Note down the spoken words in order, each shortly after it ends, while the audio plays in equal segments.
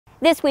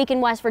This week in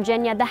West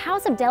Virginia, the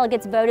House of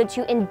Delegates voted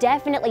to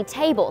indefinitely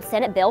table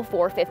Senate Bill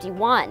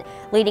 451,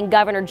 leading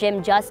Governor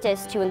Jim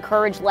Justice to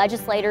encourage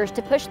legislators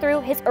to push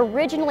through his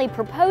originally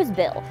proposed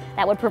bill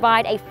that would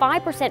provide a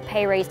 5%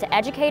 pay raise to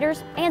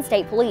educators and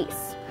state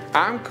police.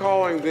 I'm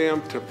calling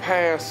them to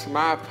pass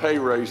my pay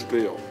raise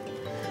bill,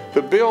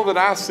 the bill that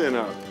I sent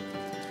up,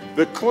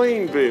 the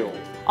clean bill.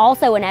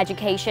 Also in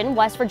education,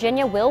 West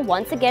Virginia will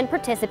once again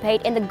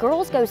participate in the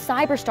Girls Go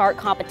CyberStart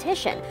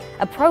competition,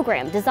 a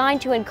program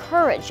designed to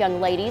encourage young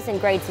ladies in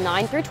grades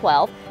 9 through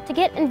 12 to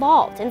get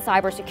involved in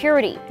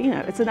cybersecurity. You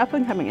know, it's an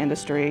up-and-coming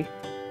industry.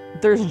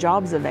 There's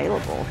jobs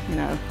available, you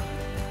know.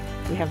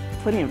 We have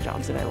plenty of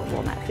jobs available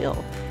in that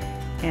field.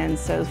 And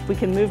so if we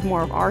can move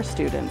more of our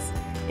students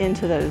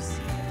into those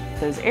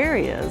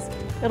areas,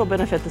 it'll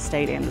benefit the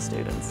state and the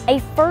students. A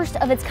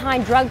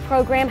first-of-its-kind drug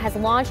program has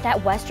launched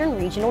at Western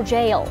Regional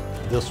Jail.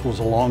 This was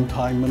a long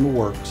time in the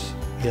works.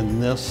 In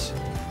this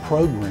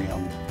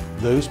program,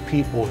 those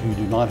people who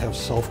do not have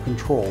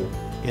self-control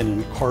in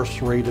an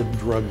incarcerated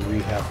drug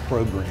rehab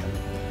program,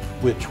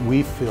 which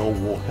we feel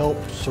will help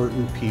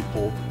certain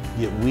people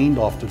get weaned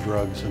off the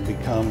drugs and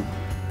become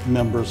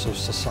members of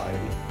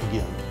society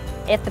again.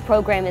 If the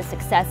program is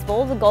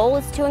successful, the goal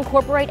is to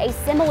incorporate a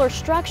similar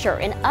structure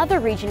in other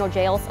regional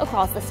jails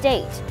across the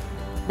state.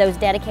 Those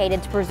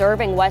dedicated to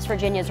preserving West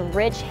Virginia's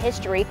rich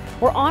history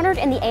were honored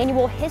in the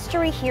annual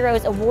History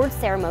Heroes Awards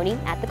ceremony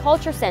at the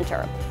Culture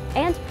Center.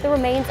 And the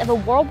remains of a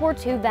World War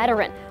II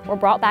veteran were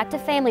brought back to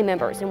family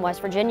members in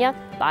West Virginia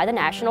by the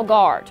National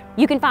Guard.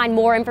 You can find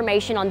more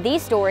information on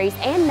these stories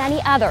and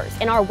many others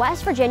in our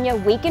West Virginia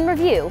Week in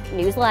Review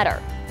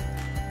newsletter.